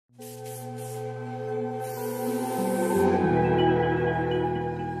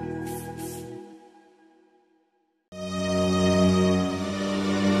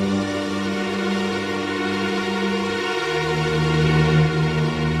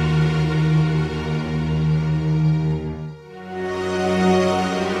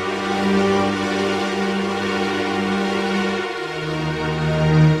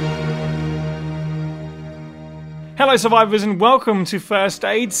Hello survivors and welcome to First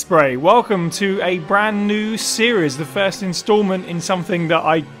Aid Spray. Welcome to a brand new series, the first instalment in something that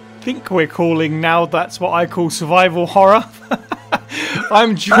I think we're calling now, that's what I call survival horror.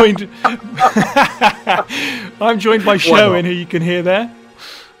 I'm joined by Sherwin, who you can hear there.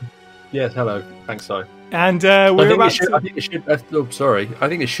 Yes, hello. Thanks, Si. And we're about to... I think it should. Oh, sorry. I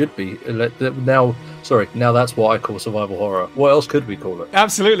think it should be now. Sorry. Now that's what I call survival horror. What else could we call it?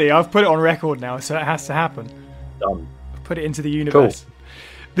 Absolutely. I've put it on record now, so it has to happen. Done. I've put it into the universe. Cool.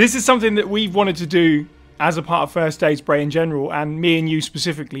 This is something that we've wanted to do as a part of First Aid Spray in general, and me and you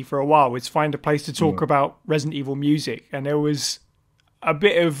specifically for a while. It's find a place to talk about Resident Evil music, and there was a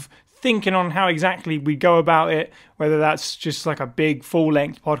bit of thinking on how exactly we go about it, whether that's just like a big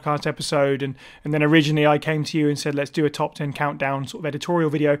full-length podcast episode, and then originally I came to you and said let's do a top 10 countdown sort of editorial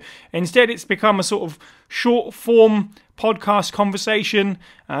video. Instead it's become a sort of short-form podcast conversation,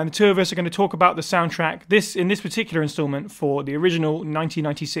 and the two of us are going to talk about the soundtrack in this particular installment for the original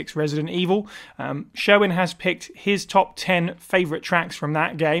 1996 Resident Evil. Sherwin has picked his top 10 favourite tracks from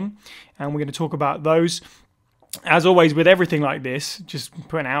that game, and we're going to talk about those. As always with everything like this, just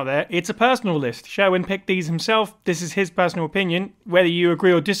putting it out there, it's a personal list. Sherwin picked these himself. This is his personal opinion. Whether you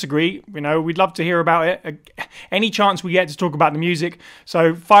agree or disagree, we'd love to hear about it. Any chance we get to talk about the music.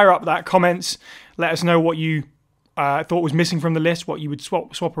 So fire up that comments. Let us know what you thought was missing from the list, what you would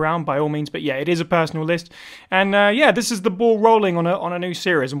swap around by all means. But yeah, it is a personal list. And yeah, this is the ball rolling on a new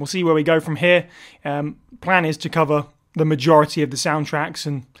series, and we'll see where we go from here. Plan is to cover the majority of the soundtracks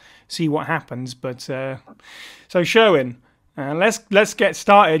and see what happens. But so Sherwin, let's get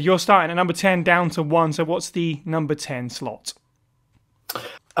started. You're starting at number 10 down to 1. So what's the number 10 slot?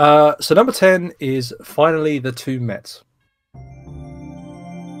 So number 10 is Finally the Two Met.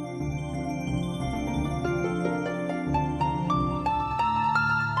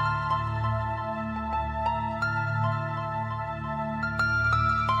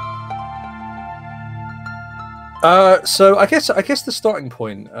 So I guess the starting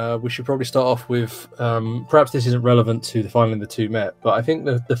point, we should probably start off with, perhaps this isn't relevant to the Finally the Two Met, but I think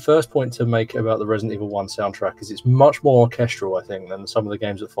the first point to make about the Resident Evil 1 soundtrack is it's much more orchestral, I think, than some of the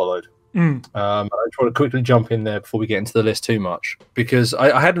games that followed. I just want to quickly jump in there before we get into the list too much, because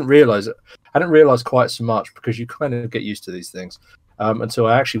I hadn't realised quite so much, because you kind of get used to these things until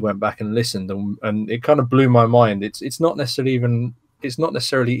I actually went back and listened, and it kind of blew my mind. It's not necessarily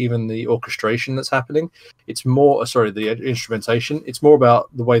even the orchestration that's happening. It's more, the instrumentation. It's more about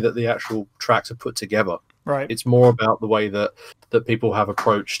the way that the actual tracks are put together. Right. It's more about the way that people have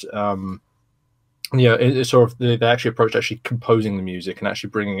approached, it's sort of they actually approached actually composing the music and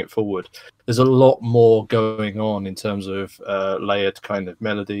actually bringing it forward. There's a lot more going on in terms of layered kind of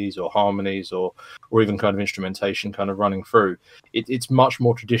melodies or harmonies or even kind of instrumentation kind of running through. It's much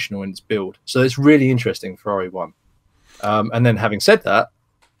more traditional in its build. So it's really interesting for RE1. And then having said that,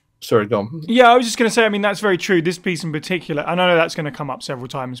 sorry, go on. Yeah, I was just going to say, that's very true. This piece in particular, and I know that's going to come up several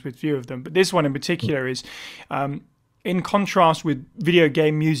times with a few of them, but this one in particular is, in contrast with video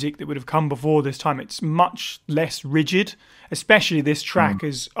game music that would have come before this time, it's much less rigid, especially this track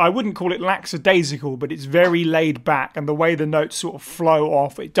is, I wouldn't call it lackadaisical, but it's very laid back, and the way the notes sort of flow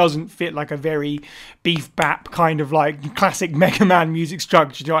off, it doesn't fit like a very beef bap kind of like classic Mega Man music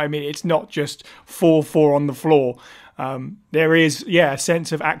structure, do you know what I mean? It's not just 4/4 on the floor. There is, a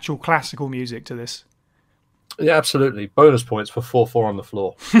sense of actual classical music to this. Yeah, absolutely. Bonus points for 4/4 on the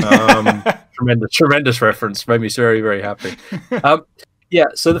floor. Tremendous reference. Made me very, very happy.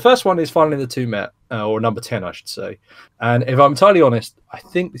 So the first one is Finally the Two Met, or number 10, I should say. And if I'm entirely honest, I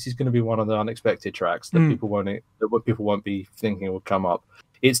think this is going to be one of the unexpected tracks that people won't be thinking will come up.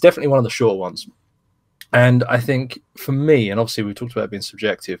 It's definitely one of the short ones. And I think for me, and obviously we talked about it being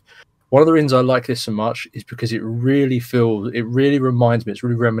subjective, one of the reasons I like this so much is because it really reminds me, it's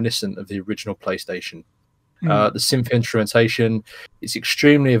really reminiscent of the original PlayStation. The synth instrumentation is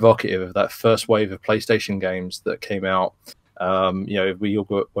extremely evocative of that first wave of PlayStation games that came out. We all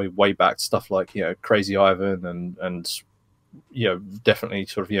go way back to stuff like, Crazy Ivan and definitely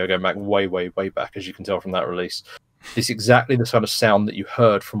sort of, going back way back, as you can tell from that release. It's exactly the sort of sound that you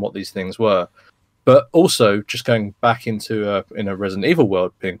heard from what these things were. But also, just going back into in a Resident Evil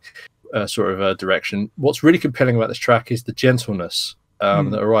world direction, what's really compelling about this track is the gentleness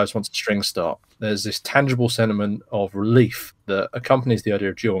that arrives once the strings start. There's this tangible sentiment of relief that accompanies the idea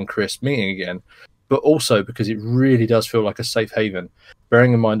of Jill and Chris meeting again, but also because it really does feel like a safe haven.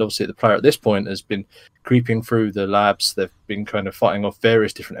 Bearing in mind, obviously, the player at this point has been creeping through the labs. They've been kind of fighting off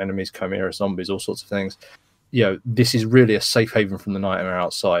various different enemies, chimera, zombies, all sorts of things. This is really a safe haven from the nightmare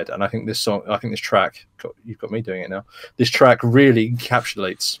outside. And I think this track, you've got me doing it now. This track really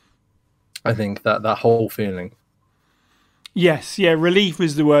encapsulates, I think, that whole feeling. Yes, yeah, relief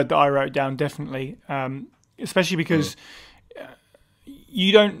is the word that I wrote down, definitely. Especially because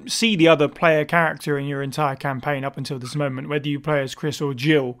you don't see the other player character in your entire campaign up until this moment, whether you play as Chris or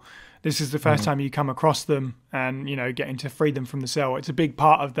Jill. This is the first time you come across them and, you know, getting to free them from the cell. It's a big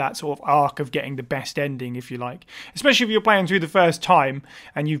part of that sort of arc of getting the best ending, if you like. Especially if you're playing through the first time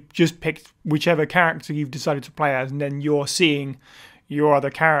and you've just picked whichever character you've decided to play as, and then you're seeing your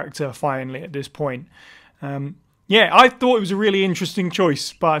other character finally at this point. Yeah, I thought it was a really interesting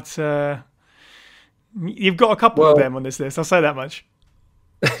choice, but you've got a couple of them on this list, I'll say that much.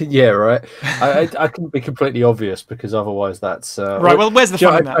 Yeah, right. I couldn't be completely obvious because otherwise that's right. Well, where's the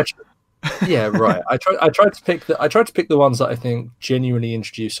fun in that? Yeah, right. I tried to pick the ones that I think genuinely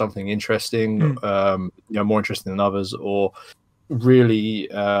introduce something interesting, you know, more interesting than others, or really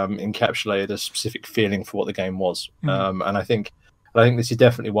encapsulated a specific feeling for what the game was. And I think this is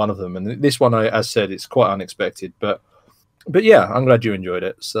definitely one of them. And this one, as said, it's quite unexpected, but yeah, I'm glad you enjoyed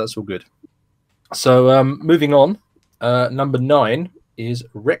it. So that's all good. So moving on, number 9 is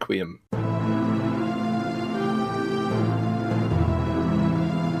Requiem.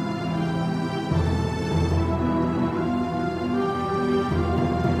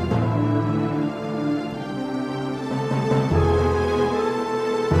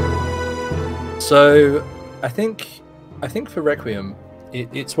 So I think for Requiem,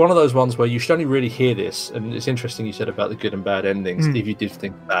 it's one of those ones where you should only really hear this, and it's interesting you said about the good and bad endings if you did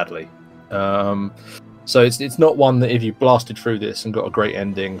think badly. So it's not one that if you blasted through this and got a great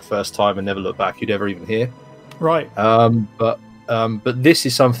ending first time and never looked back, you'd ever even hear. Right. But this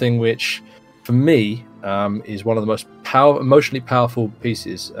is something which, for me, is one of the most emotionally powerful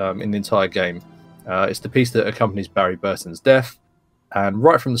pieces in the entire game. It's the piece that accompanies Barry Burton's death. And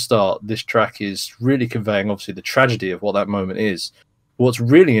right from the start, this track is really conveying, obviously, the tragedy of what that moment is. What's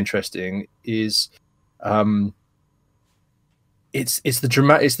really interesting is it's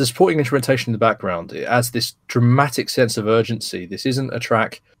the supporting instrumentation in the background. It adds this dramatic sense of urgency. This isn't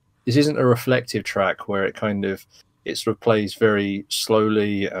a reflective track where it sort of plays very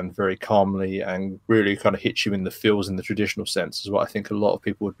slowly and very calmly and really kind of hits you in the feels in the traditional sense, is what I think a lot of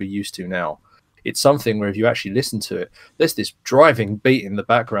people would be used to now. It's something where if you actually listen to it, there's this driving beat in the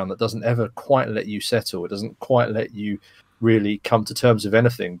background that doesn't ever quite let you settle. It doesn't quite let you really come to terms with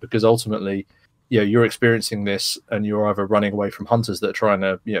anything, because ultimately, you're experiencing this and you're either running away from hunters that are trying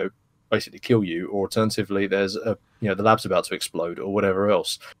to, basically kill you, or alternatively, there's the lab's about to explode or whatever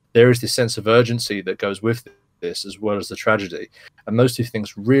else. There is this sense of urgency that goes with this, as well as the tragedy. And those two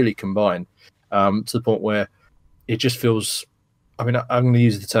things really combine to the point where it just feels, I mean, I'm going to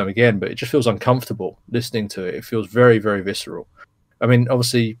use the term again, but it just feels uncomfortable listening to it. It feels very, very visceral. I mean,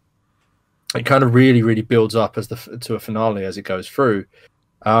 obviously, it kind of really, really builds up to a finale as it goes through.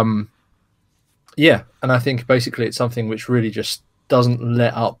 Yeah, and I think basically it's something which really just doesn't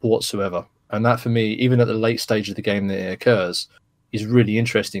let up whatsoever. And that, for me, even at the late stage of the game that it occurs, is really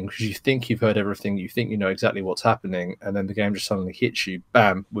interesting, because you think you've heard everything, you think you know exactly what's happening, and then the game just suddenly hits you,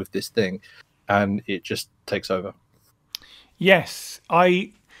 bam, with this thing, and it just takes over. Yes,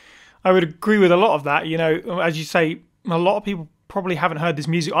 I would agree with a lot of that. As you say, a lot of people probably haven't heard this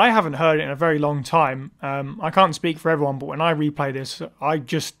music. I haven't heard it in a very long time. I can't speak for everyone, but when I replay this, I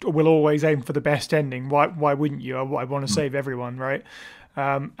just will always aim for the best ending. Why wouldn't you? I want to save everyone, right?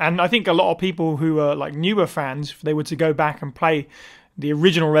 And I think a lot of people who are like newer fans, if they were to go back and play the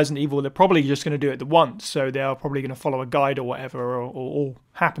original Resident Evil, they're probably just going to do it the once. So they're probably going to follow a guide or whatever, or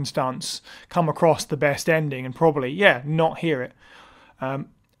happenstance come across the best ending and probably, not hear it.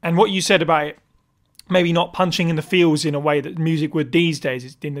 And what you said about it, maybe not punching in the feels in a way that music would these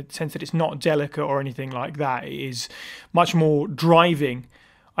days, in the sense that it's not delicate or anything like that. It is much more driving.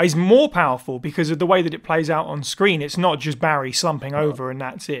 Is more powerful because of the way that it plays out on screen. It's not just Barry slumping over and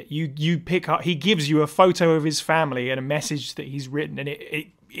that's it. You pick up, he gives you a photo of his family and a message that he's written, and it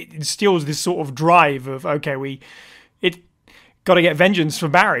instills this sort of drive of, okay, it got to get vengeance for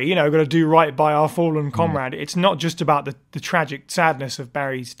Barry, got to do right by our fallen comrade. It's not just about the tragic sadness of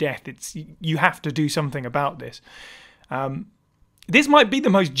Barry's death. It's, you have to do something about this. This might be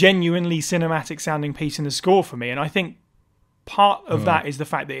the most genuinely cinematic sounding piece in the score for me, and I think part of that is the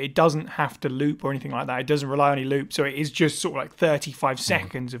fact that it doesn't have to loop or anything like that. It doesn't rely on any loop, so it is just sort of like 35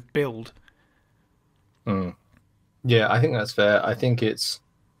 seconds of build. Yeah, I think that's fair. I think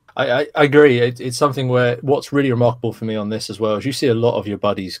I agree. It's something where what's really remarkable for me on this as well is you see a lot of your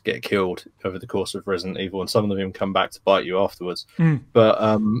buddies get killed over the course of Resident Evil, and some of them even come back to bite you afterwards.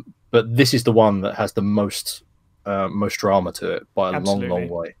 But this is the one that has the most drama to it by a long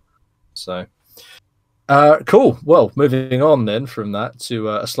way. So. Cool. Well, moving on then from that to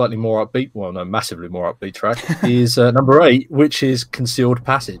a slightly more upbeat, well, no, massively more upbeat track is number 8, which is Concealed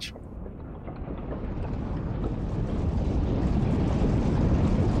Passage.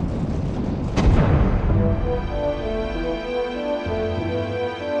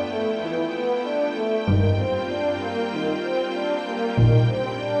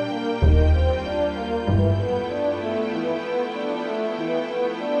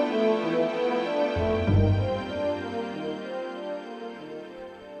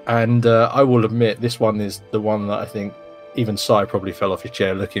 And I will admit, this one is the one that I think even Sai probably fell off his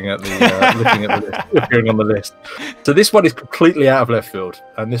chair looking at the looking on the list. So this one is completely out of left field,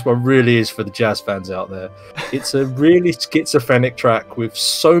 and this one really is for the jazz fans out there. It's a really schizophrenic track with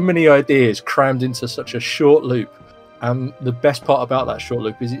so many ideas crammed into such a short loop. And the best part about that short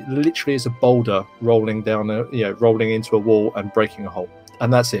loop is it literally is a boulder rolling down, rolling into a wall and breaking a hole,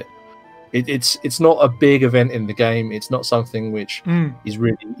 and that's it. It's not a big event in the game. It's not something which is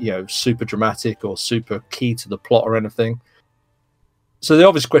really super dramatic or super key to the plot or anything. So the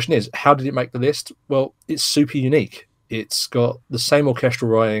obvious question is, how did it make the list? Well, it's super unique. It's got the same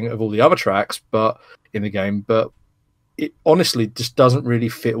orchestral writing of all the other tracks, but in the game, but it honestly just doesn't really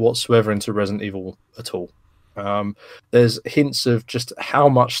fit whatsoever into Resident Evil at all. There's hints of just how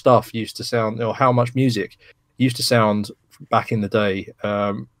much stuff used to sound, or how much music used to sound back in the day.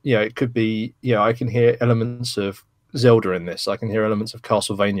 It could be, I can hear elements of Zelda in this. I can hear elements of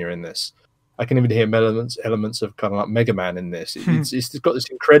Castlevania in this. I can even hear elements of kind of like Mega Man in this. It's got this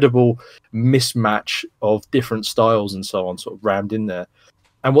incredible mismatch of different styles and so on, sort of rammed in there.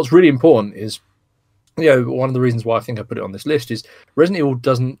 And what's really important is, one of the reasons why I think I put it on this list is Resident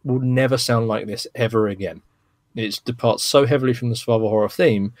Evil will never sound like this ever again. It departs so heavily from the survival horror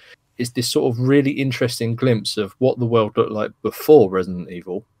theme. It's this sort of really interesting glimpse of what the world looked like before Resident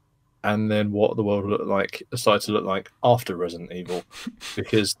Evil, and then what the world started to look like after Resident Evil,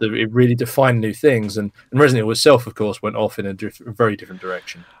 because it really defined new things. And Resident Evil itself, of course, went off in a very different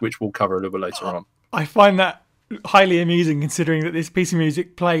direction, which we'll cover a little bit later on. I find that highly amusing, considering that this piece of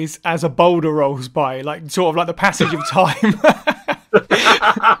music plays as a boulder rolls by, sort of like the passage of time.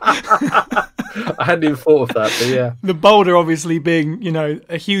 I hadn't even thought of that, but yeah. The boulder obviously being,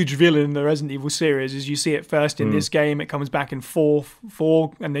 a huge villain in the Resident Evil series. As you see it first in this game, it comes back in 4,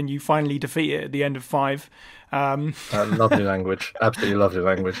 and then you finally defeat it at the end of 5. Lovely language. Absolutely lovely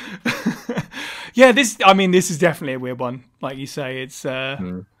language. Yeah, this is definitely a weird one. Like you say, it's... I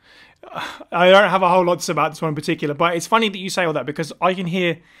don't have a whole lot to say about this one in particular, but it's funny that you say all that, because I can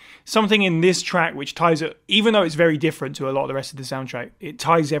hear something in this track which ties it, even though it's very different to a lot of the rest of the soundtrack, it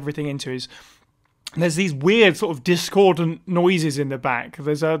ties everything into there's these weird sort of discordant noises in the back.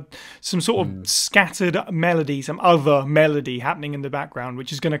 There's some sort of scattered melody, some other melody happening in the background,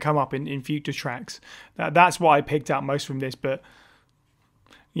 which is going to come up in future tracks. That's what I picked out most from this, but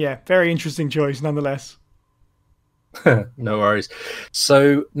yeah, very interesting choice nonetheless. No worries.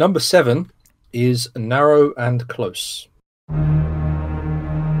 So number 7 is Narrow and Close.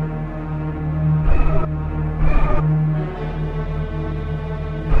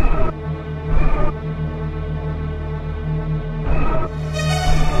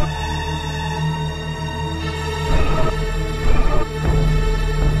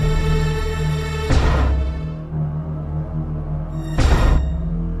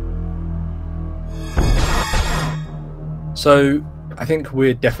 So I think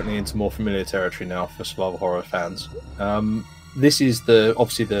we're definitely into more familiar territory now for survival horror fans. This is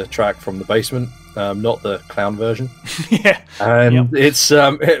obviously the track from The Basement, not the clown version. Yeah, and it's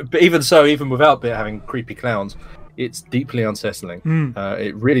but even so, even without it having creepy clowns, it's deeply unsettling.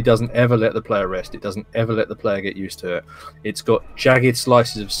 It really doesn't ever let the player rest. It doesn't ever let the player get used to it. It's got jagged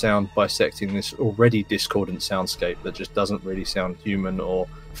slices of sound bisecting this already discordant soundscape that just doesn't really sound human or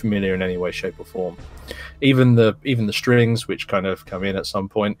familiar in any way, shape, or form. Even the strings, which kind of come in at some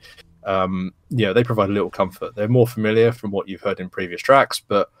point, they provide a little comfort. They're more familiar from what you've heard in previous tracks,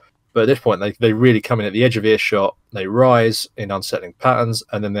 but at this point they really come in at the edge of earshot. They rise in unsettling patterns,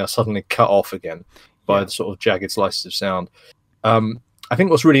 and then they're suddenly cut off again by the sort of jagged slices of sound. I think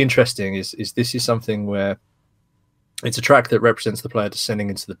what's really interesting is this is something where it's a track that represents the player descending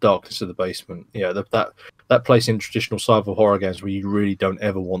into the darkness of the basement. That place in traditional survival horror games where you really don't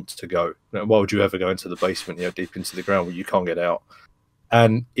ever want to go. Why would you ever go into the basement, deep into the ground where you can't get out?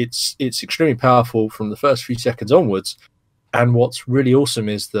 And it's extremely powerful from the first few seconds onwards. And what's really awesome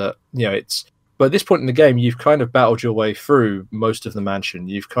is that, by this point in the game, you've kind of battled your way through most of the mansion.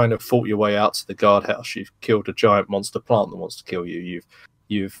 You've kind of fought your way out to the guardhouse. You've killed a giant monster plant that wants to kill you.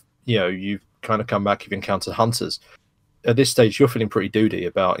 You've kind of come back. You've encountered hunters. at this stage you're feeling pretty doody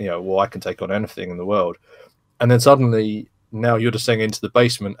about, well, I can take on anything in the world, and then suddenly now you're descending into the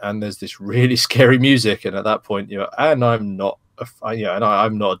basement and there's this really scary music, and at that point and I'm not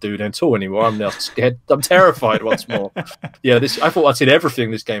I'm not a dude at all anymore. I'm now scared. I'm terrified once more. I thought I'd seen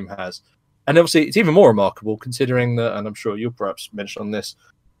everything this game has, and obviously it's even more remarkable considering that, and I'm sure you'll perhaps mention on this,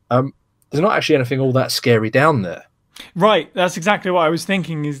 there's not actually anything all that scary down there. Right, that's exactly what I was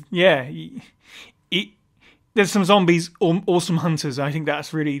thinking. There's some zombies or some hunters. I think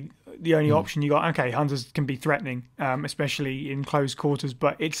that's really the only option you got. Okay, hunters can be threatening, especially in close quarters.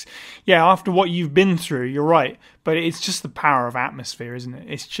 But it's after what you've been through, you're right. But it's just the power of atmosphere, isn't it?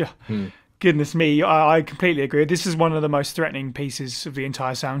 It's just goodness me. I completely agree. This is one of the most threatening pieces of the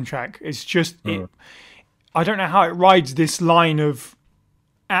entire soundtrack. It's just I don't know how it rides this line of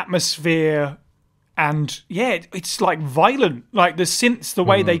atmosphere, and it's like violent. Like the synths, the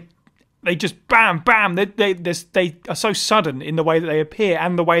way they just bam, bam. They are so sudden in the way that they appear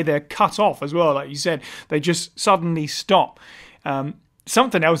and the way they're cut off as well. Like you said, they just suddenly stop.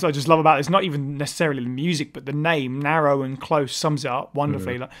 Something else I just love about it is not even necessarily the music, but the name, Narrow and Close, sums it up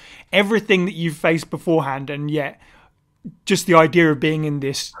wonderfully. Like everything that you've faced beforehand, and yet just the idea of being in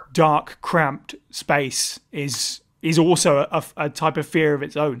this dark, cramped space is also a type of fear of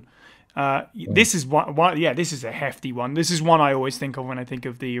its own. This is one. This is a hefty one. This is one I always think of when I think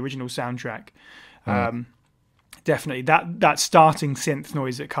of the original soundtrack. Definitely that starting synth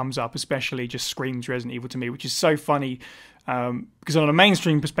noise that comes up, especially, just screams Resident Evil to me, which is so funny. Because on a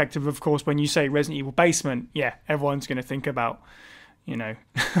mainstream perspective, of course, when you say Resident Evil Basement, everyone's going to think about,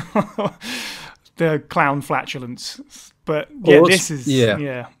 the clown flatulence. But this is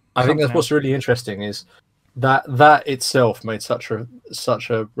I think that's what's really interesting is that itself made such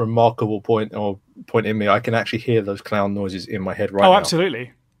a remarkable point in me. I can actually hear those clown noises in my head right now. Oh,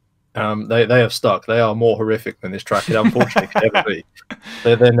 absolutely. They have stuck. They are more horrific than this track. It unfortunately can ever be.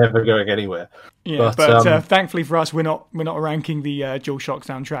 They're never going anywhere. Yeah, but thankfully for us, we're not ranking the DualShock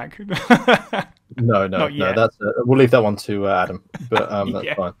soundtrack. No. That's we'll leave that one to Adam. But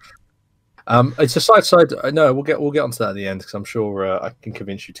that's fine. It's a side. No, we'll get onto that at the end, because I'm sure I can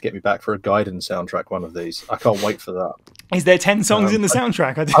convince you to get me back for a Gaiden soundtrack one of these. I can't wait for that. Is there 10 songs in the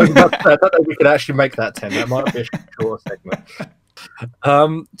soundtrack? I don't know if we could actually make that 10. That might be a short segment.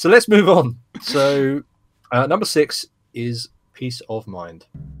 So let's move on. So number 6 is Peace of Mind.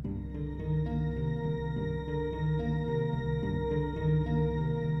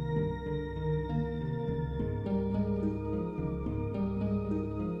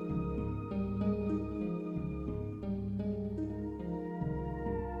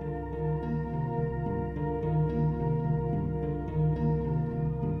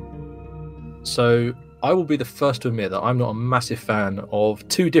 So I will be the first to admit that I'm not a massive fan of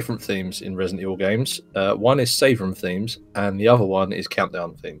two different themes in Resident Evil games. One is save room themes, and the other one is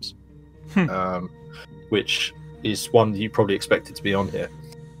countdown themes, which is one you probably expected to be on here.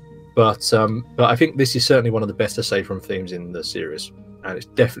 But I think this is certainly one of the better save room themes in the series, and it's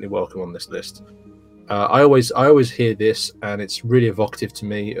definitely welcome on this list. I always hear this, and it's really evocative to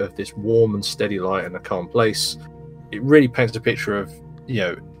me of this warm and steady light in a calm place. It really paints a picture of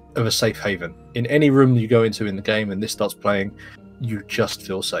of a safe haven. In any room you go into in the game and this starts playing, you just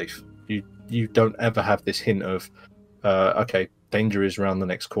feel safe. You don't ever have this hint of okay, danger is around the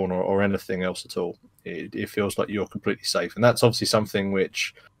next corner or anything else at all. It feels like you're completely safe, and that's obviously something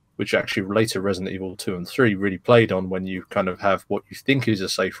which actually later Resident Evil 2 and 3 really played on, when you kind of have what you think is a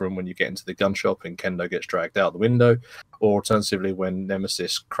safe room when you get into the gun shop and Kendo gets dragged out the window, or alternatively when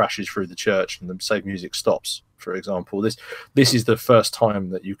Nemesis crashes through the church and the safe music stops, for example. This is the first time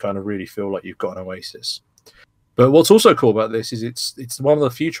that you kind of really feel like you've got an oasis. But what's also cool about this is it's one of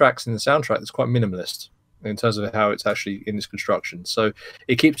the few tracks in the soundtrack that's quite minimalist in terms of how it's actually in this construction. So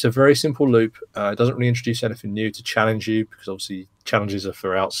it keeps a very simple loop. It doesn't really introduce anything new to challenge you, because obviously challenges are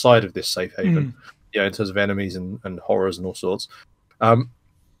for outside of this safe haven, in terms of enemies and horrors and all sorts. And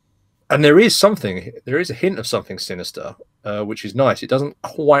there is a hint of something sinister, which is nice. It doesn't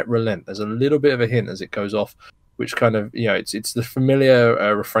quite relent. There's a little bit of a hint as it goes off, which kind of, it's the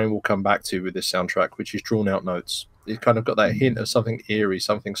familiar refrain we'll come back to with this soundtrack, which is drawn out notes. It's kind of got that hint of something eerie,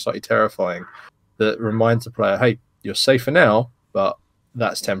 something slightly terrifying, that reminds the player, hey, you're safer now, but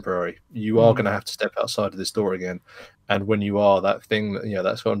that's temporary. You are going to have to step outside of this door again. And when you are, that thing,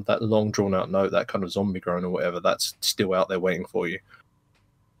 that's kind of that long drawn out note, that kind of zombie groan or whatever, that's still out there waiting for you.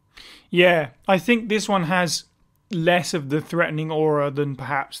 Yeah, I think this one has less of the threatening aura than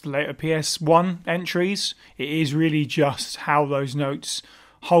perhaps the later PS1 entries. It is really just how those notes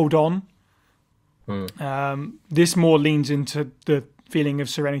hold on. This more leans into the feeling of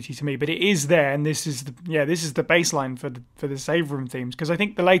serenity to me, but it is there, and this is the baseline for the save room themes, because I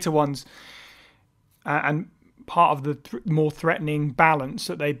think the later ones and part of the more threatening balance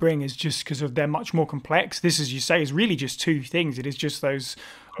that they bring is just because of they're much more complex. This, as you say, is really just two things. It is just those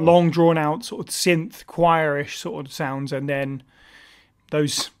long drawn out sort of synth choirish sort of sounds, and then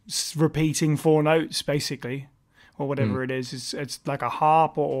those repeating four notes basically, or whatever it is. It's like a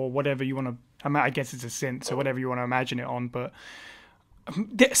harp or whatever you want to. I guess it's a synth, so whatever you want to imagine it on. But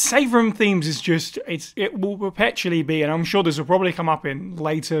save room themes is just it will perpetually be, and I'm sure this will probably come up in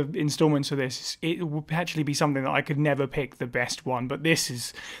later installments of this. It will perpetually be something that I could never pick the best one, but this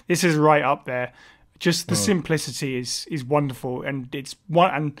is right up there. Just the simplicity is wonderful, and it's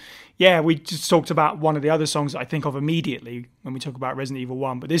one. And yeah, we just talked about one of the other songs that I think of immediately when we talk about Resident Evil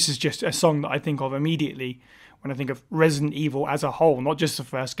 1, but this is just a song that I think of immediately when I think of Resident Evil as a whole, not just the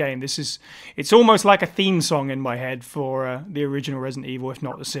first game. It's almost like a theme song in my head for the original Resident Evil, if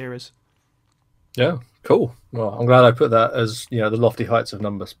not the series. Yeah, cool. Well, I'm glad I put that as, the lofty heights of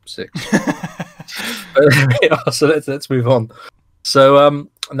number 6. So let's move on. So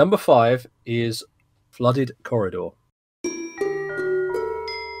number 5 is Flooded Corridor.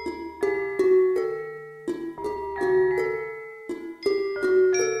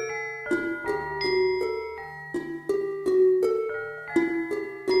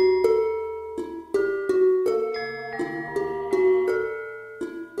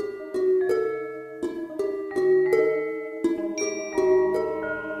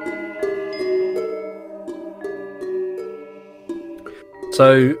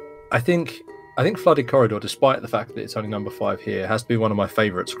 So I think Flooded Corridor, despite the fact that it's only number 5 here, has to be one of my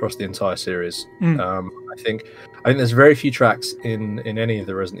favourites across the entire series. I think there's very few tracks in any of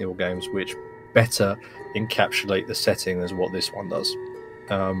the Resident Evil games which better encapsulate the setting as what this one does.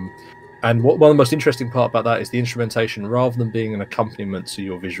 And one of the most interesting part about that is the instrumentation, rather than being an accompaniment to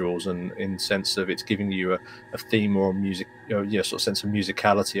your visuals, and in sense of it's giving you a theme or a music, sort of sense of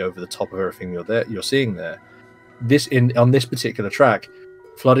musicality over the top of everything you're seeing there. On this particular track,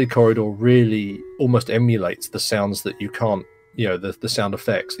 Flooded Corridor really almost emulates the sounds that you can't, the sound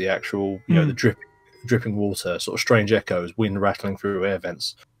effects, the actual, the dripping water, sort of strange echoes, wind rattling through air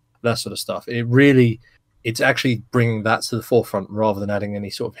vents, that sort of stuff. It's actually bringing that to the forefront rather than adding any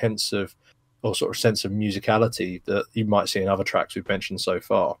sort of hints of or sort of sense of musicality that you might see in other tracks we've mentioned so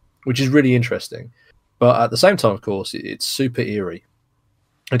far, which is really interesting. But at the same time, of course, it's super eerie.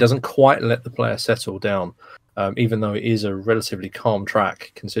 It doesn't quite let the player settle down. Even though it is a relatively calm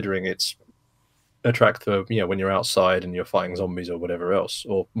track, considering it's a track for when you're outside and you're fighting zombies or whatever else,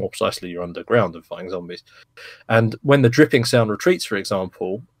 or more precisely, you're underground and fighting zombies. And when the dripping sound retreats, for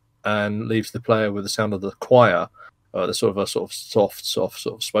example, and leaves the player with the sound of the choir, the sort of soft, sort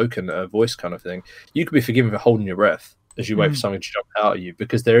of spoken voice kind of thing, you could be forgiven for holding your breath as you wait for something to jump out at you,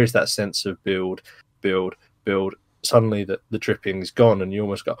 because there is that sense of build. Suddenly, the dripping is gone, and you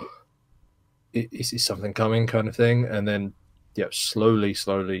almost go, is something coming kind of thing, and then slowly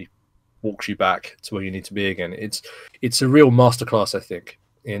walks you back to where you need to be again. It's a real masterclass, I think,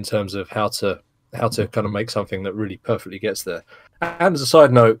 in terms of how to kind of make something that really perfectly gets there. And as a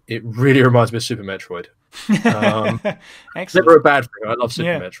side note, it really reminds me of Super Metroid. Never a bad thing. I love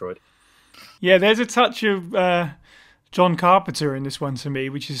Super Metroid. Yeah, there's a touch of John Carpenter in this one to me,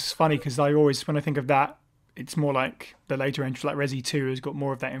 which is funny because when I think of that, it's more like the later entries, like Resi 2 has got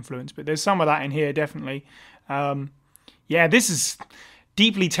more of that influence, but there's some of that in here, definitely. This is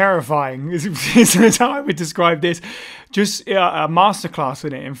deeply terrifying, is how I would describe this. Just a masterclass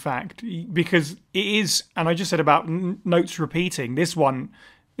in it, in fact, because it is, and I just said about notes repeating, this one,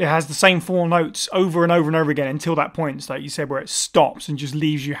 it has the same 4 notes over and over and over again until that point, like you said, where it stops and just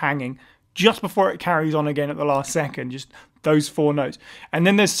leaves you hanging just before it carries on again at the last second, just those 4 notes. And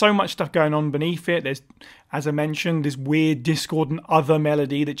then there's so much stuff going on beneath it. There's, as I mentioned, this weird discordant other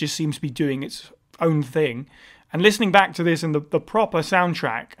melody that just seems to be doing its own thing. And listening back to this and the proper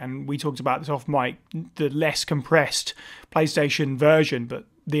soundtrack, and we talked about this off mic, the less compressed PlayStation version, but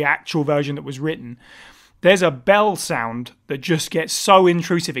the actual version that was written, there's a bell sound that just gets so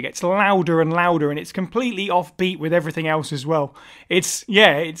intrusive. It gets louder and louder, and it's completely offbeat with everything else as well. It's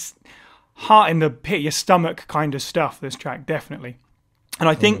heart in the pit of your stomach kind of stuff, this track, definitely. And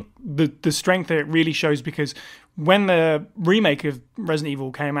I think the strength that it really shows, because when the remake of Resident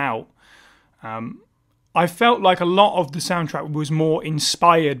Evil came out, I felt like a lot of the soundtrack was more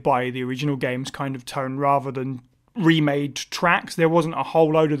inspired by the original game's kind of tone rather than remade tracks. There wasn't a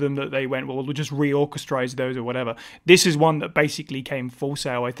whole load of them that they went, well, we'll just re-orchestrize those or whatever. This is one that basically came full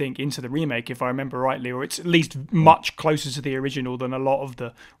sail, I think, into the remake, if I remember rightly, or it's at least much closer to the original than a lot of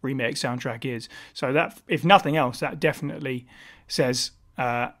the remake soundtrack is. So that, if nothing else, that definitely says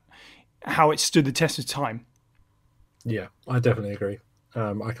how it stood the test of time. Yeah, I definitely agree.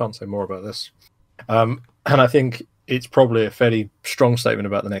 I can't say more about this. And I think it's probably a fairly strong statement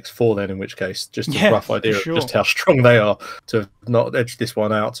about the next 4 then, in which case, just a rough idea of just how strong they are to have not edged this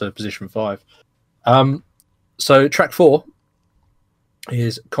one out to position 5. So track 4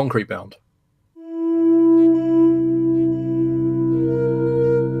 is Concrete Bound.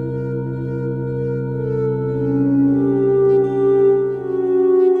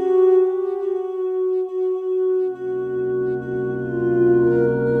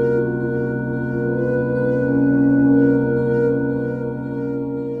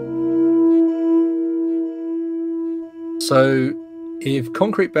 So, if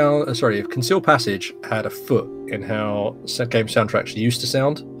Concealed Passage had a foot in how game soundtracks used to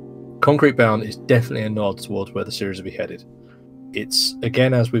sound, Concrete Bound is definitely a nod towards where the series will be headed. It's,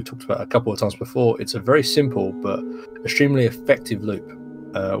 again, as we've talked about a couple of times before, it's a very simple but extremely effective loop,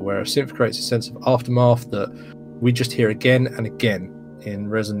 where a synth creates a sense of aftermath that we just hear again and again in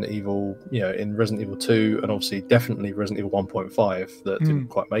Resident Evil, in Resident Evil 2, and obviously definitely Resident Evil 1.5 that didn't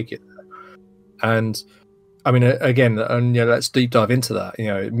quite make it there. And I mean, again, let's deep dive into that.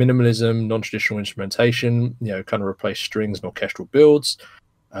 Minimalism, non-traditional instrumentation, kind of replace strings and orchestral builds.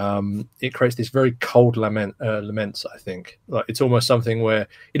 It creates this very cold laments, I think. Like, it's almost something where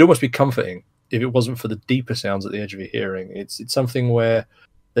it'd almost be comforting if it wasn't for the deeper sounds at the edge of your hearing. It's something where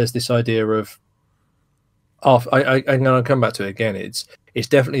there's this idea of, I'm going to come back to it again. It's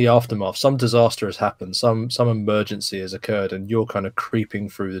definitely aftermath. Some disaster has happened. Some emergency has occurred, and you're kind of creeping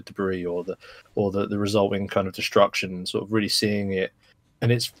through the debris or the resulting kind of destruction, and sort of really seeing it.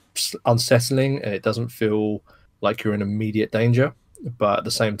 And it's unsettling, and it doesn't feel like you're in immediate danger. But at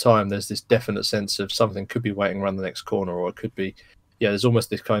the same time, there's this definite sense of something could be waiting around the next corner, or it could be, there's almost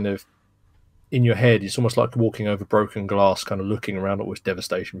this kind of, in your head, it's almost like walking over broken glass, kind of looking around at what's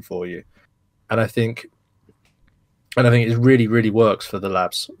devastation for you. And I think it really, really works for the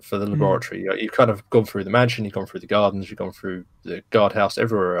labs, for the laboratory. You've kind of gone through the mansion, you've gone through the gardens, you've gone through the guardhouse,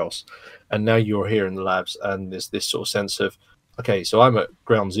 everywhere else, and now you're here in the labs, and there's this sort of sense of, okay, so I'm at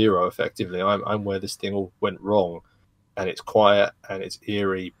ground zero, effectively. I'm where this thing all went wrong, and it's quiet and it's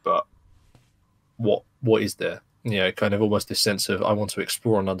eerie, but what is there? Kind of almost this sense of, I want to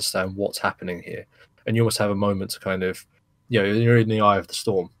explore and understand what's happening here. And you almost have a moment to kind of, you're in the eye of the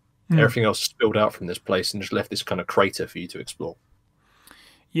storm. Everything else spilled out from this place and just left this kind of crater for you to explore.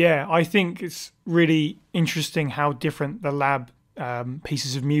 Yeah, I think it's really interesting how different the lab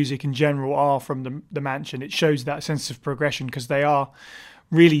pieces of music in general are from the mansion. It shows that sense of progression because they are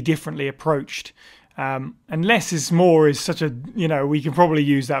really differently approached. And less is more is such a, we can probably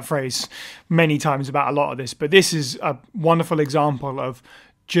use that phrase many times about a lot of this, but this is a wonderful example of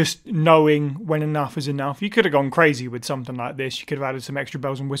just knowing when enough is enough. You could have gone crazy with something like this. You could have added some extra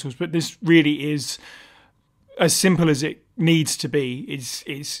bells and whistles, but this really is as simple as it needs to be.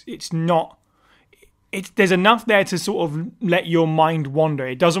 It's not. There's enough there to sort of let your mind wander.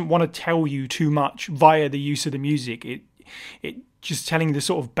 It doesn't want to tell you too much via the use of the music. It just telling the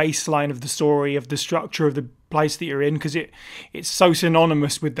sort of baseline of the story, of the structure of the place that you're in, because it's so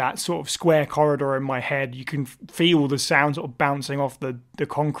synonymous with that sort of square corridor in my head. You can feel the sound sort of bouncing off the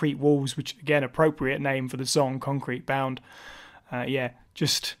concrete walls, which, again, appropriate name for the song, Concrete Bound. I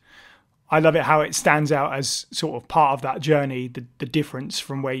love it how it stands out as sort of part of that journey, the difference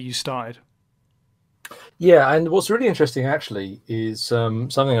from where you started. Yeah, and what's really interesting actually is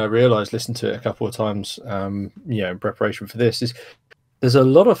something I realised, listened to it a couple of times, in preparation for this, is there's a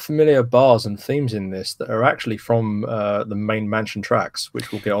lot of familiar bars and themes in this that are actually from the main mansion tracks,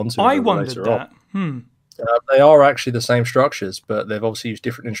 which we'll get onto. I wondered that. They are actually the same structures, but they've obviously used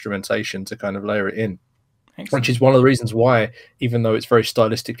different instrumentation to kind of layer it in. Excellent. Which is one of the reasons why, even though it's very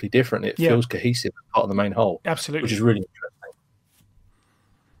stylistically different, it feels cohesive as part of the main whole. Absolutely. Which is really interesting.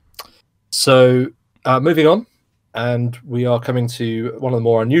 So, moving on, and we are coming to one of the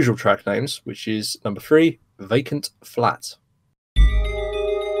more unusual track names, which is number 3, Vacant Flat.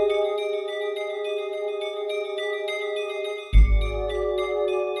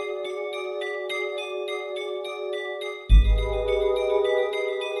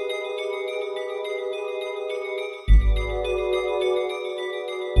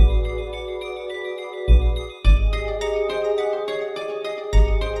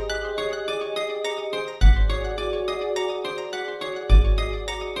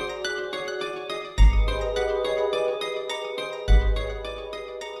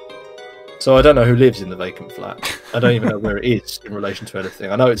 So I don't know who lives in the vacant flat. I don't even know where it is in relation to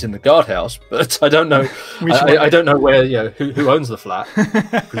anything. I know it's in the guardhouse, but I don't know. I don't know where. Who owns the flat?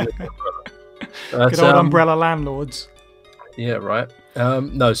 Good old umbrella landlords. Yeah, right.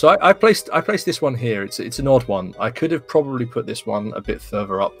 No, so I placed this one here. It's an odd one. I could have probably put this one a bit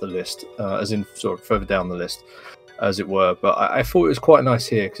further up the list, as in sort of further down the list, as it were. But I thought it was quite nice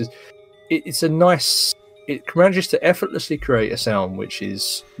here because it's a nice. It manages to effortlessly create a sound which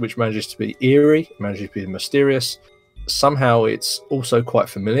manages to be eerie, manages to be mysterious. Somehow it's also quite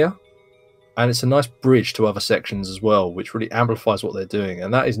familiar, and it's a nice bridge to other sections as well, which really amplifies what they're doing.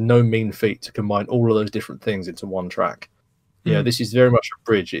 And that is no mean feat to combine all of those different things into one track. Yeah, this is very much a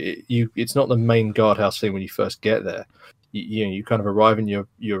bridge. It's not the main guardhouse thing when you first get there. You kind of arrive in your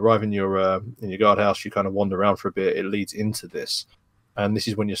guardhouse. You kind of wander around for a bit. It leads into this. And this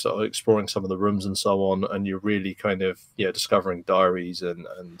is when you're sort of exploring some of the rooms and so on, and you're really kind of discovering diaries and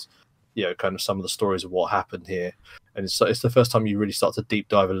kind of some of the stories of what happened here. And it's the first time you really start to deep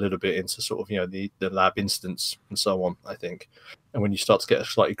dive a little bit into sort of the lab incidents and so on, I think. And when you start to get a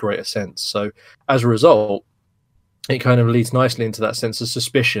slightly greater sense, so as a result, it kind of leads nicely into that sense of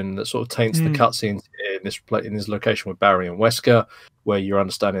suspicion that sort of taints the cutscenes in this location with Barry and Wesker, where you're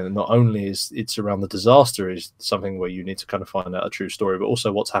understanding that not only is it's around the disaster is something where you need to kind of find out a true story, but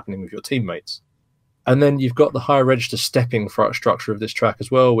also what's happening with your teammates. And then you've got the higher register stepping structure of this track as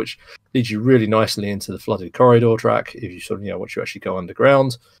well, which leads you really nicely into the flooded corridor track if you sort of once you actually go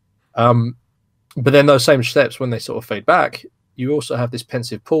underground. But then those same steps, when they sort of fade back, you also have this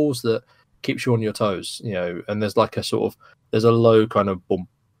pensive pause that keeps you on your toes, and there's like there's a low kind of bump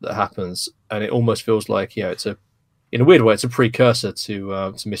that happens, and it almost feels like in a weird way it's a precursor to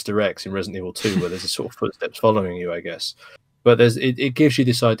Mr. X in Resident Evil 2, where there's a sort of footsteps following you, I guess. But it gives you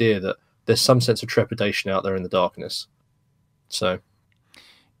this idea that there's some sense of trepidation out there in the darkness. So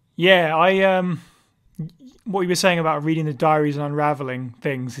yeah, what you were saying about reading the diaries and unraveling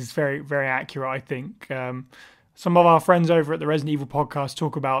things is very, very accurate, I think. Some of our friends over at the Resident Evil podcast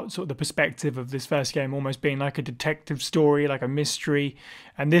talk about sort of the perspective of this first game almost being like a detective story, like a mystery.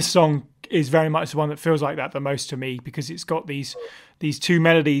 And this song is very much the one that feels like that the most to me, because it's got these two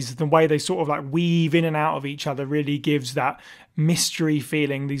melodies. The way they sort of like weave in and out of each other really gives that mystery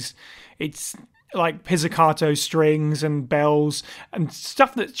feeling. It's like pizzicato strings and bells and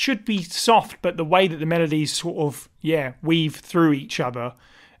stuff that should be soft, but the way that the melodies sort of, weave through each other,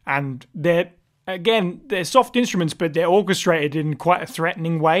 and they're soft instruments, but they're orchestrated in quite a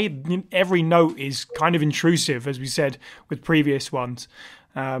threatening way. Every note is kind of intrusive, as we said with previous ones.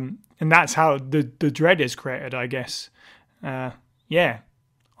 And that's how the dread is created, I guess. I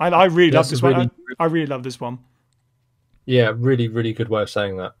really love this one. I really love this one. Yeah, really, really good way of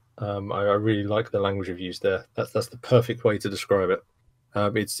saying that. I really like the language you've used there. That's the perfect way to describe it.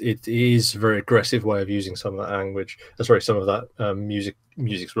 It is a very aggressive way of using some of that language. Some of that music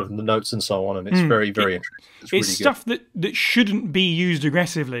sort of the notes and so on, and it's very, very interesting. It's really stuff that shouldn't be used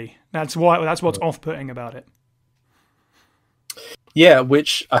aggressively. That's what's off-putting about it. Yeah,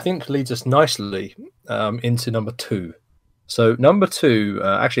 which I think leads us nicely into number 2. So number 2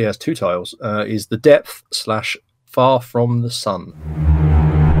 actually has 2 tiles. Is The Depth / Far From the Sun.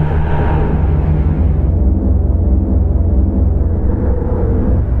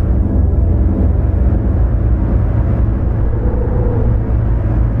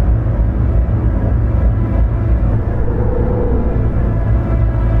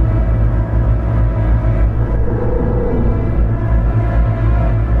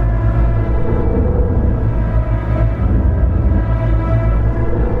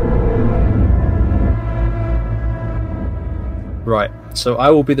 Right, so I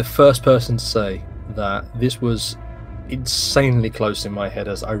will be the first person to say that this was insanely close in my head,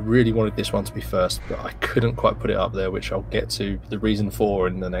 as I really wanted this one to be first, but I couldn't quite put it up there, which I'll get to the reason for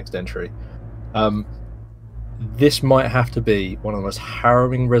in the next entry. This might have to be one of the most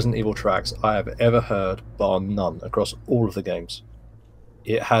harrowing Resident Evil tracks I have ever heard, bar none, across all of the games.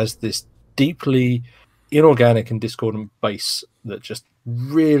 It has this deeply inorganic and discordant bass that just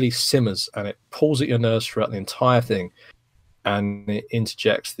really simmers, and it pulls at your nerves throughout the entire thing. And it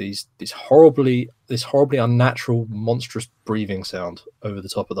interjects this horribly unnatural, monstrous breathing sound over the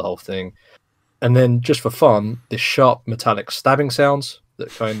top of the whole thing. And then, just for fun, this sharp metallic stabbing sounds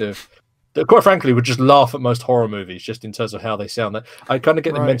that quite frankly would just laugh at most horror movies, just in terms of how they sound. I kind of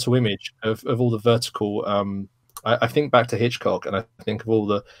get the mental image of all the vertical. I think back to Hitchcock, and I think of all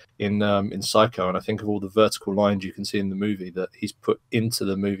the in Psycho, and I think of all the vertical lines you can see in the movie that he's put into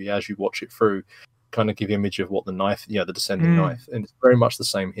the movie as you watch it through. Kind of give you an image of what the descending knife, and it's very much the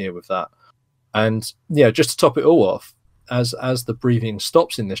same here with that. And just to top it all off, as the breathing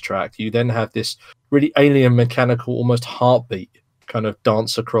stops in this track, you then have this really alien, mechanical, almost heartbeat kind of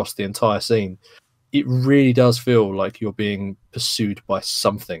dance across the entire scene. It really does feel like you're being pursued by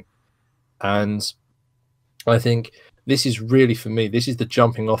something. And I think this is really, for me, this is the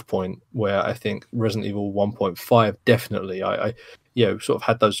jumping off point where I think Resident Evil 1.5 definitely, I sort of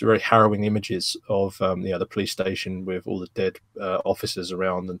had those very harrowing images of the police station with all the dead officers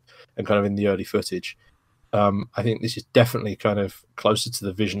around and kind of in the early footage. I think this is definitely kind of closer to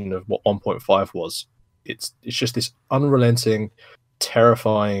the vision of what 1.5 was. It's just this unrelenting,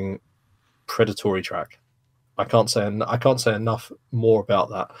 terrifying, predatory track. I can't say enough more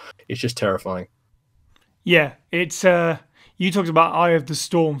about that. It's just terrifying. Yeah, it's you talked about Eye of the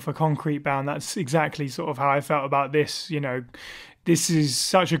Storm for Concrete Bound. That's exactly sort of how I felt about this. You know, this is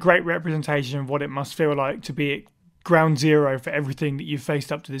such a great representation of what it must feel like to be at ground zero for everything that you've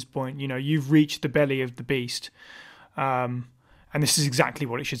faced up to this point. You know, you've reached the belly of the beast. And this is exactly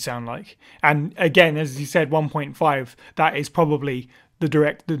what it should sound like. And again, as you said, 1.5, that is probably the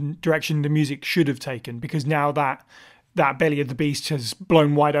direction the music should have taken, because now that belly of the beast has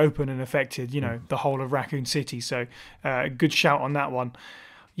blown wide open and affected, the whole of Raccoon City. So good shout on that one.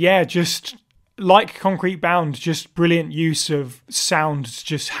 Yeah, just like Concrete Bound, just brilliant use of sounds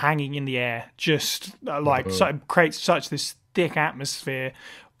just hanging in the air, just creates such this thick atmosphere.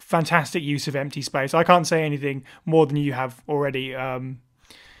 Fantastic use of empty space. I can't say anything more than you have already.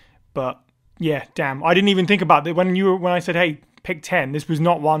 But yeah, damn, I didn't even think about it when I said, hey, pick 10. This was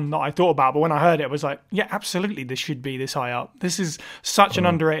not one that I thought about, but when I heard it, I was like, yeah, absolutely, this should be this high up. This is such an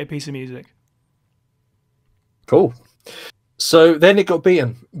underrated piece of music. Cool. So then it got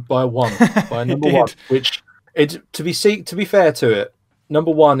beaten by number one, which to be fair to it,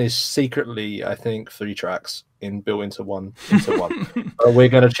 number one is secretly, I think, 3 tracks built into one. We're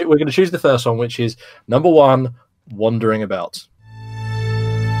gonna choose the first one, which is number 1, Wandering About.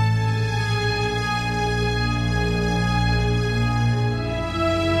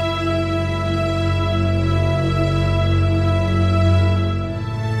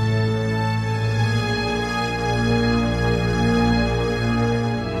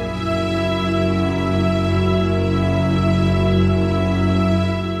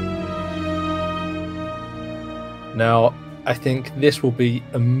 Now, I think this will be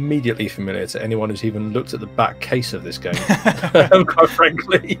immediately familiar to anyone who's even looked at the back case of this game, quite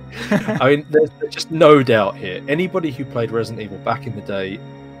frankly. I mean, there's just no doubt here. Anybody who played Resident Evil back in the day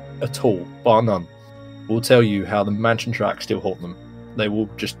at all, bar none, will tell you how the mansion tracks still haunt them. They will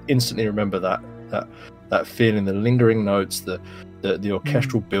just instantly remember that feeling, the lingering notes, the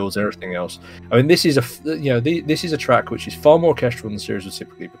orchestral builds, everything else. I mean, this is a track which is far more orchestral than the series would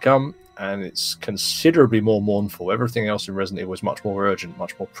typically become, and it's considerably more mournful. Everything else in Resident Evil is much more urgent,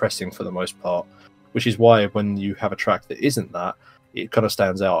 much more pressing for the most part, which is why when you have a track that isn't that, it kind of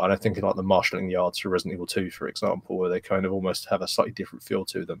stands out. And I think like the marshalling yards for Resident Evil 2, for example, where they kind of almost have a slightly different feel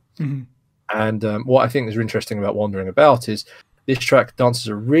to them. Mm-hmm. And what I think is interesting about Wandering About is this track dances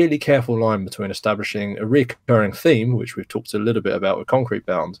a really careful line between establishing a recurring theme, which we've talked a little bit about with Concrete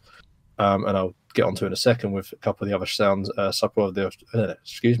Bound, and I'll get onto in a second with a couple of the other sounds,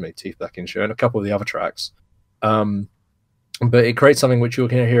 Teeth Back in Show, and a couple of the other tracks. But it creates something which you're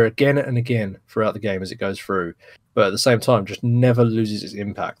going to hear again and again throughout the game as it goes through, but at the same time just never loses its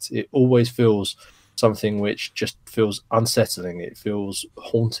impact. It always feels something which just feels unsettling. It feels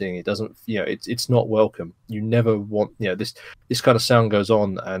haunting. It doesn't, it's not welcome. You never want, this kind of sound goes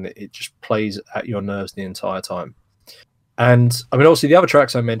on and it just plays at your nerves the entire time. And I mean, obviously the other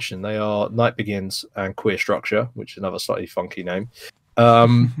tracks I mentioned, they are Night Begins and Queer Structure, which is another slightly funky name.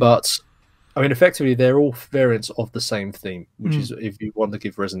 But I mean, effectively, they're all variants of the same theme, which is, if you want to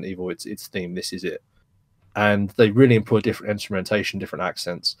give Resident Evil its theme, this is it. And they really employ different instrumentation, different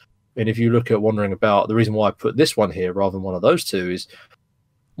accents. And if you look at Wandering About, the reason why I put this one here rather than one of those two is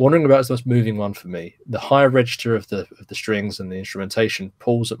Wandering About is the most moving one for me. The higher register of the strings and the instrumentation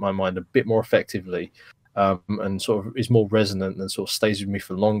pulls at my mind a bit more effectively, and sort of is more resonant and sort of stays with me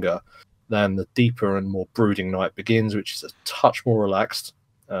for longer than the deeper and more brooding Night Begins, which is a touch more relaxed.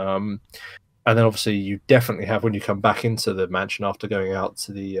 And then obviously you definitely have, when you come back into the mansion after going out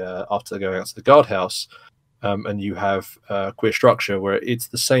to the guardhouse, and you have Queer Structure, where it's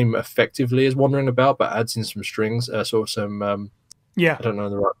the same effectively as Wandering About, but adds in some strings, sort of some I don't know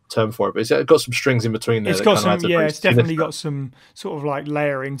the right term for it, but it's got some strings in between there. It's got some, it's definitely got some sort of like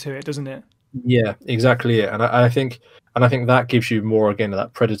layering to it, doesn't it? Yeah, exactly it. And I think that gives you more, again, of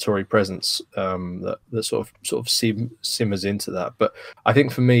that predatory presence that sort of simmers into that. But I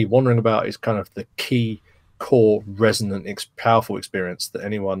think for me, Wandering About is kind of the key, core, resonant, powerful experience that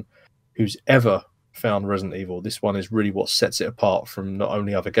anyone who's ever found Resident Evil, this one is really what sets it apart from not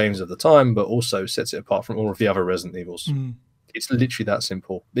only other games of the time, but also sets it apart from all of the other Resident Evils. It's literally that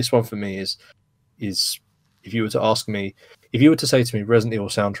simple. This one for me is if you were to ask me, if you were to say to me Resident Evil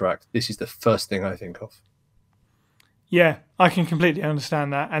soundtrack, this is the first thing I think of. Yeah, I can completely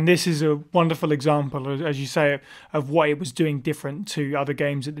understand that. And this is a wonderful example, as you say, of what it was doing different to other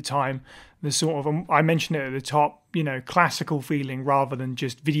games at the time. The sort of, I mentioned it at the top, you know, classical feeling rather than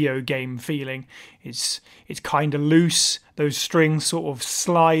just video game feeling. It's kind of loose. Those strings sort of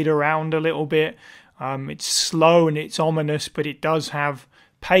slide around a little bit. It's slow and it's ominous, but it does have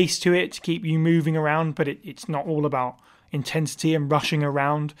pace to it to keep you moving around. But it's not all about intensity and rushing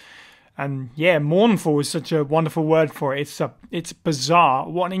around. And yeah, mournful is such a wonderful word for it. It's bizarre.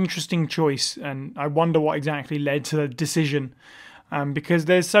 What an interesting choice. And I wonder what exactly led to the decision. Because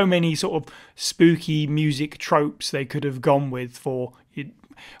there's so many sort of spooky music tropes they could have gone with for it,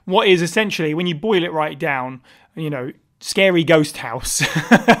 what is essentially, when you boil it right down, you know, scary ghost house.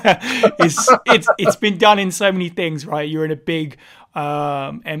 It's been done in so many things, right? You're in a big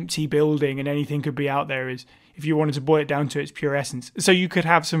empty building and anything could be out there. Is, if you wanted to boil it down to its pure essence. So you could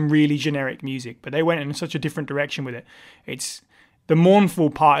have some really generic music, but they went in such a different direction with it. It's the mournful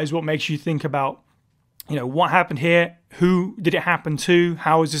part is what makes you think about, you know, what happened here? Who did it happen to?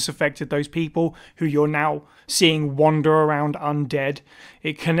 How has this affected those people who you're now seeing wander around undead?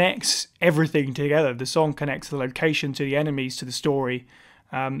 It connects everything together. The song connects the location to the enemies to the story,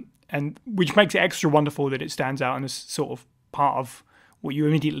 and which makes it extra wonderful that it stands out and is sort of part of what you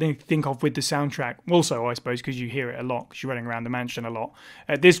immediately think of with the soundtrack. Also, I suppose, because you hear it a lot, because you're running around the mansion a lot.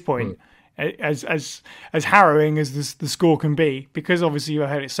 At this point, as harrowing as the score can be, because obviously I've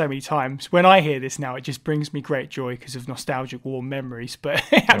heard it so many times, when I hear this now, it just brings me great joy because of nostalgic warm memories, but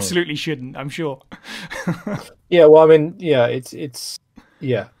it absolutely shouldn't, I'm sure. Yeah, well, I mean, yeah, it's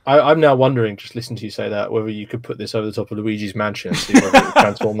yeah. I'm now wondering, just listening to you say that, whether you could put this over the top of Luigi's Mansion and see whether it would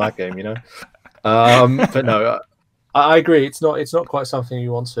transform that game, you know? But no, I agree. It's not quite something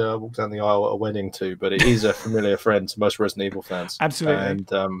you want to walk down the aisle at a wedding to, but it is a familiar friend to most Resident Evil fans. Absolutely.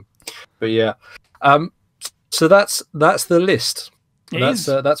 And but yeah, so that's the list.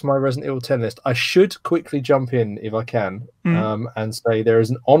 That's my Resident Evil 10 list. I should quickly jump in if I can, and say there is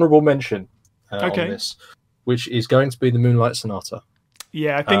an honourable mention on this, which is going to be the Moonlight Sonata.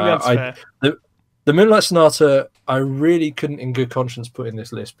 Yeah, I think that's fair. The Moonlight Sonata, I really couldn't in good conscience put in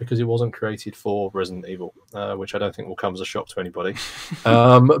this list because it wasn't created for Resident Evil, which I don't think will come as a shock to anybody.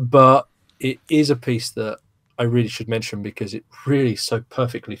 But it is a piece that I really should mention because it really so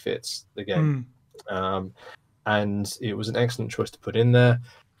perfectly fits the game. And it was an excellent choice to put in there.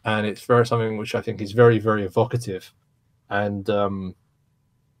 And it's something which I think is very, very evocative and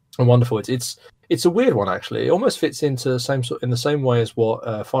wonderful. It's a weird one, actually. It almost fits into in the same way as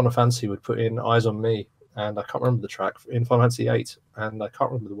what Final Fantasy would put in Eyes on Me, and I can't remember the track in Final Fantasy VIII, and I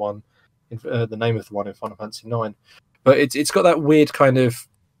can't remember the name of the one in Final Fantasy IX. But it's got that weird kind of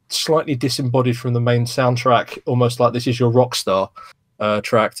slightly disembodied from the main soundtrack, almost like This Is Your Rockstar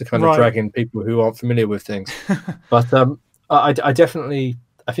track to kind of drag in people who aren't familiar with things. But I definitely,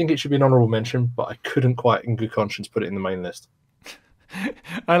 I think it should be an honourable mention, but I couldn't quite in good conscience put it in the main list.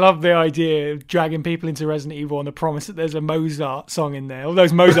 I love the idea of dragging people into Resident Evil on the promise that there's a Mozart song in there. All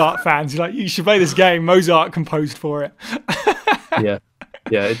those Mozart fans, like, you should play this game. Mozart composed for it. yeah.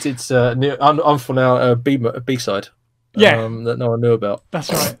 It's I'm for now a B-side. That no one knew about. That's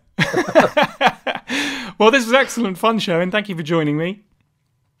right. Well, this was excellent fun show, and thank you for joining me.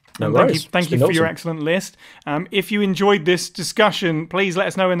 No worries. Thank you for your excellent list. If you enjoyed this discussion, please let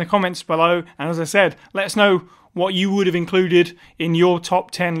us know in the comments below. And as I said, let us know what you would have included in your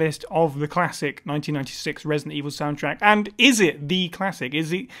top 10 list of the classic 1996 Resident Evil soundtrack. And is it the classic?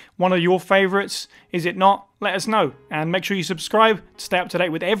 Is it one of your favourites? Is it not? Let us know. And make sure you subscribe to stay up to date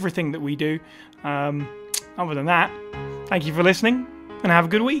with everything that we do. Other than that, thank you for listening and have a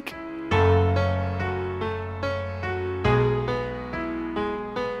good week.